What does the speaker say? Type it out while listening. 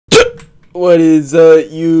What is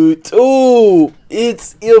YouTube?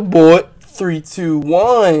 It's your boy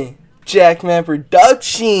 321 Jackman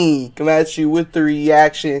Production. Come at you with the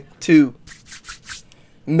reaction to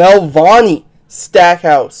Melvoni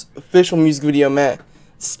Stackhouse official music video, man.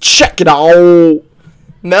 Let's check it out.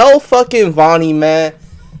 Mel fucking Vonnie, man.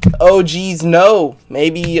 OGs know.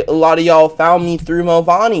 Maybe a lot of y'all found me through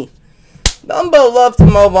Melvoni. Nothing but love to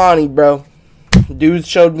Melvoni, bro. Dudes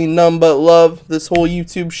showed me nothing but love this whole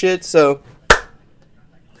YouTube shit, so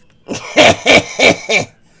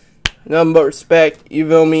nothing but respect, you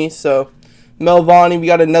feel me? So Melvoni, we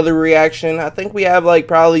got another reaction. I think we have like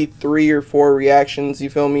probably 3 or 4 reactions, you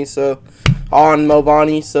feel me? So on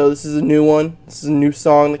Melvoni, so this is a new one. This is a new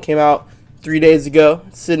song that came out 3 days ago.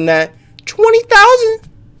 It's sitting at 20,000,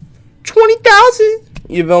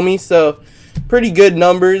 you feel me? So pretty good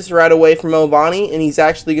numbers right away from Melvoni, and he's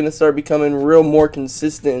actually going to start becoming real more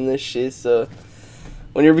consistent in this shit. So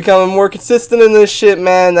when you're becoming more consistent in this shit,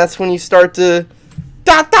 man, that's when you start to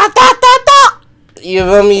you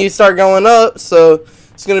feel me? You start going up. So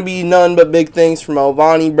it's going to be none but big things from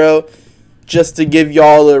Melvoni, bro. Just to give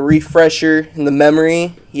y'all a refresher in the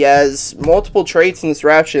memory, he has multiple traits in this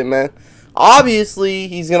rap shit, man. Obviously,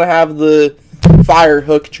 he's going to have the fire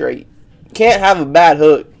hook trait. Can't have a bad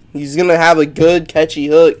hook. He's going to have a good, catchy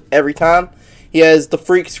hook every time. He has the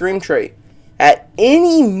freak scream trait. At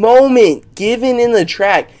any moment given in the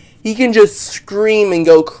track, he can just scream and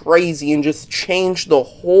go crazy and just change the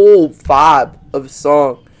whole vibe of the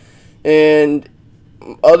song. And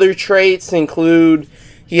other traits include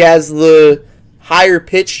he has the higher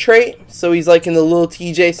pitch trait. So he's like in the Lil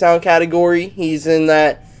TJ sound category. He's in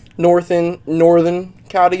that northern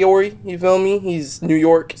category. You feel me? He's New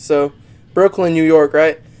York. So Brooklyn, New York,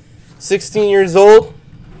 right? 16 years old.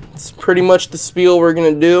 It's pretty much the spiel we're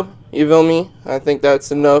going to do. You feel me? I think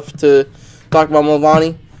that's enough to talk about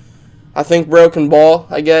Melvoni. I think bro can ball,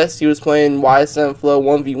 I guess. He was playing YSM Flow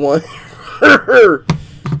 1v1.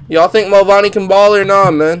 Y'all think Melvoni can ball or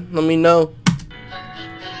not, man? Let me know.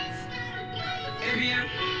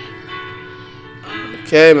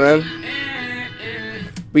 Okay, man.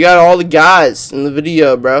 We got all the guys in the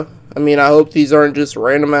video, bro. I mean, I hope these aren't just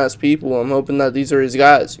random ass people. I'm hoping that these are his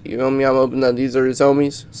guys. You know me? I'm hoping that these are his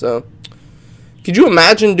homies. So, could you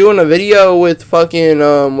imagine doing a video with fucking,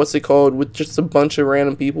 what's it called? With just a bunch of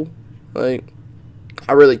random people? Like,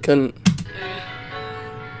 I really couldn't.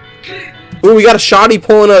 Ooh, we got a shotty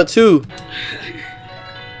pulling up, too.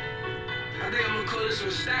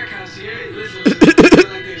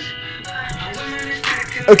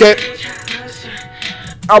 Okay.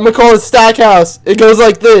 I'm gonna call it Stackhouse. It goes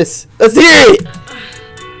like this. Let's hear it.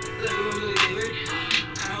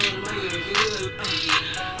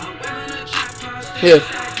 Yeah.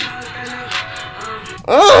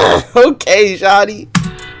 Okay, shawty.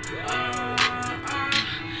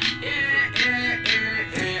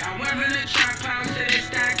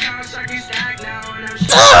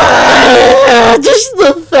 Just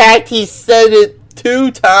the fact he said it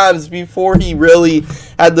 2 times before he really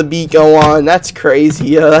had the beat go on. That's crazy.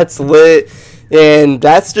 Yeah, that's lit. And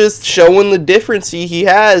that's just showing the difference he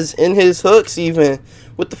has in his hooks. Even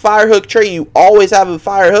with the fire hook trait, you always have a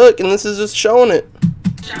fire hook, and this is just showing it.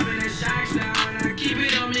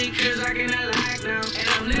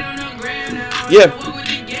 Yeah.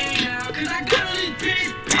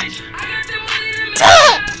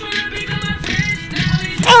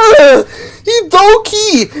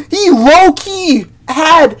 He low-key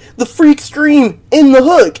had the freak stream in the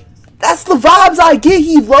hook. That's the vibes I get.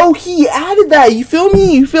 He low-key added that. You feel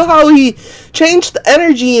me? You feel how he changed the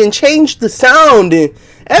energy and changed the sound and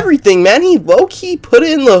everything, man. He low-key put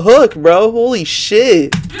it in the hook, bro. Holy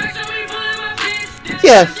shit.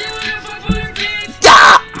 Yeah.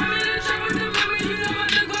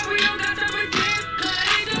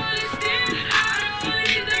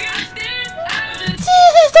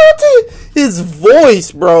 His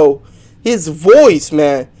voice, bro. His voice,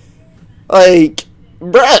 man. Like,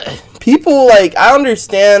 bruh. People, like, I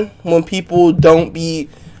understand when people don't be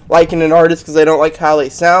liking an artist because they don't like how they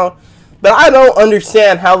sound. But I don't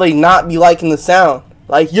understand how they not be liking the sound.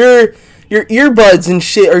 Like, your earbuds and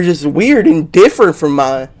shit are just weird and different from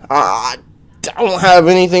mine. I don't have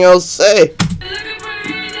anything else to say.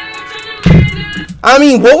 I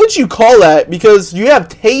mean, what would you call that? Because you have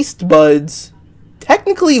taste buds.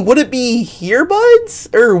 Technically, would it be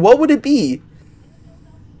earbuds? Or what would it be?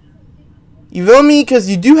 You feel me? Because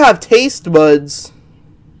you do have taste buds.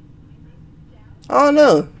 I don't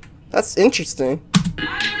know. That's interesting.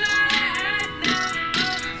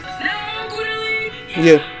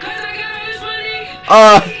 Yeah.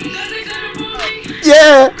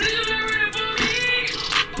 Yeah.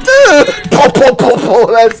 Dude.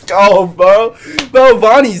 Let's go, bro.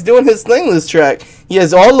 Melvoni's doing his thing this track. He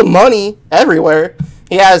has all the money everywhere.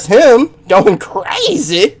 He has him going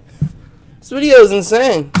crazy. This video is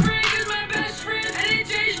insane.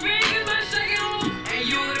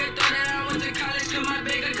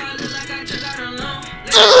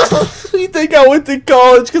 You think I went to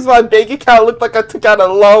college because my bank account looked like I took out a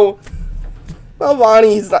loan?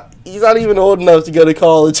 Melvoni, he's not even old enough to go to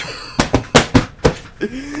college.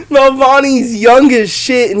 Melvoni's young as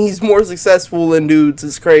shit and he's more successful than dudes.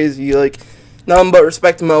 It's crazy. Like, nothing but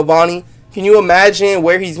respect to Melvoni. Can you imagine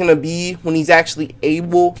where he's gonna be when he's actually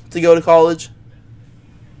able to go to college?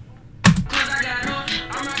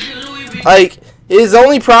 Like, his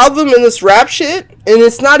only problem in this rap shit, and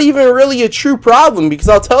it's not even really a true problem, because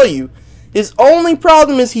I'll tell you, his only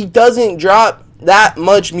problem is he doesn't drop that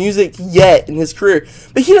much music yet in his career.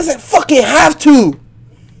 But he doesn't fucking have to.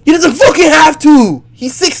 He doesn't fucking have to.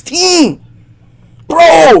 He's 16.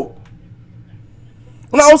 Bro.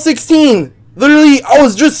 When I was 16, literally, I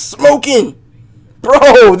was just smoking.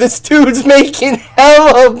 Bro, this dude's making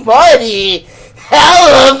hella money.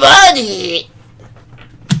 Hella money.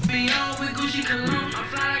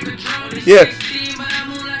 Yeah.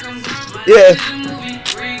 Yeah.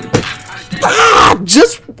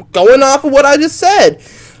 Just going off of what I just said.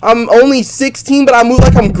 I'm only 16, but I move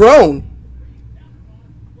like I'm grown.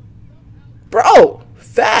 Bro,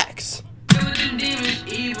 facts.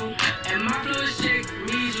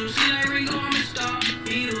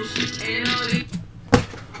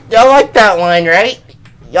 Y'all like that one, right?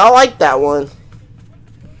 Y'all like that one.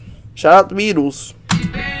 Shout out the Beatles.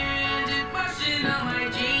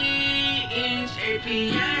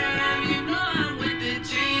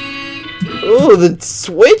 Ooh, the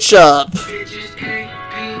switch up.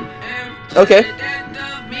 Okay.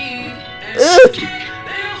 Oh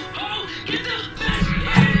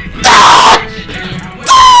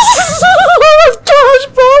gosh,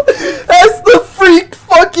 bro. That's the freak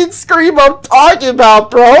fucking scream I'm talking about,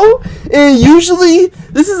 bro. And usually,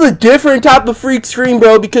 this is a different type of freak scream,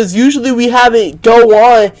 bro, because usually we have it go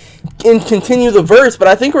on and continue the verse, but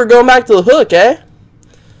I think we're going back to the hook, eh?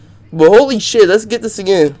 But holy shit, let's get this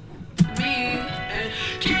again.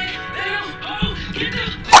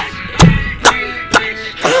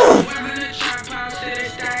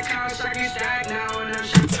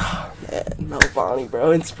 Melvoni,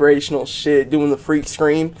 bro, inspirational shit, doing the freak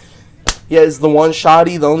scream. He has the one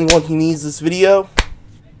shotty, the only one he needs this video.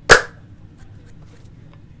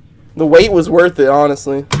 The wait was worth it,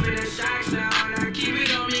 honestly.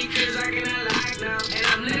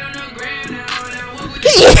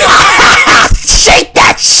 Shake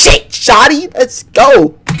that shit, shotty. Let's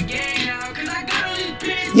go.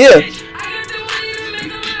 Yeah.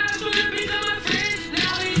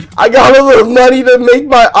 I got a little money to make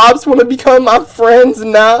my ops want to become my friends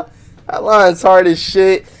now. That line's hard as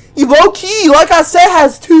shit. He low key, like I said,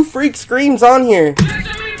 has 2 freak screams on here.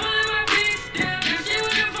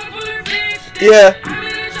 Yeah.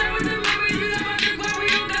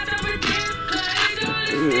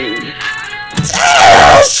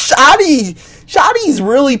 Shotty's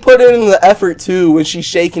really putting in the effort too when she's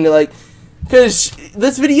shaking it, like, because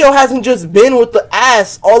this video hasn't just been with the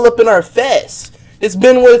ass all up in our face. It's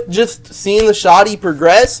been with just seeing the shotty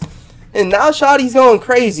progress, and now shotty's going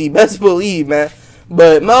crazy, best believe, man.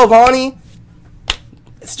 But Melvoni,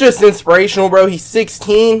 it's just inspirational, bro. He's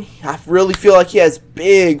 16. I really feel like he has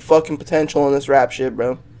big fucking potential in this rap shit,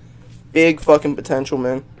 bro. Big fucking potential,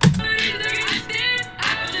 man.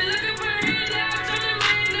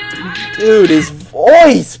 Dude, his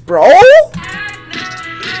voice, bro.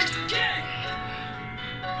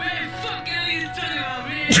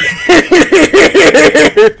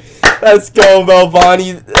 Let's go,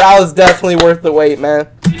 Melvoni. That was definitely worth the wait, man.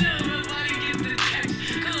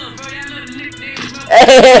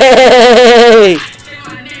 Hey!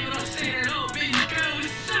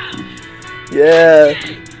 Yeah.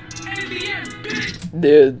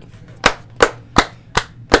 Dude.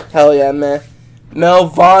 Hell yeah, man.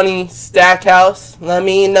 Melvoni Stackhouse. Let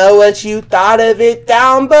me know what you thought of it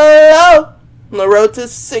down below. On the road to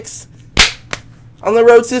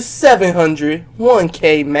 700.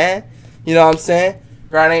 1K, man. You know what I'm saying?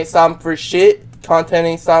 Grind ain't stopping for shit. Content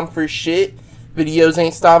ain't stopping for shit. Videos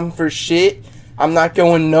ain't stopping for shit. I'm not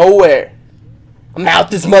going nowhere. I'm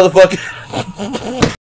out this motherfucker.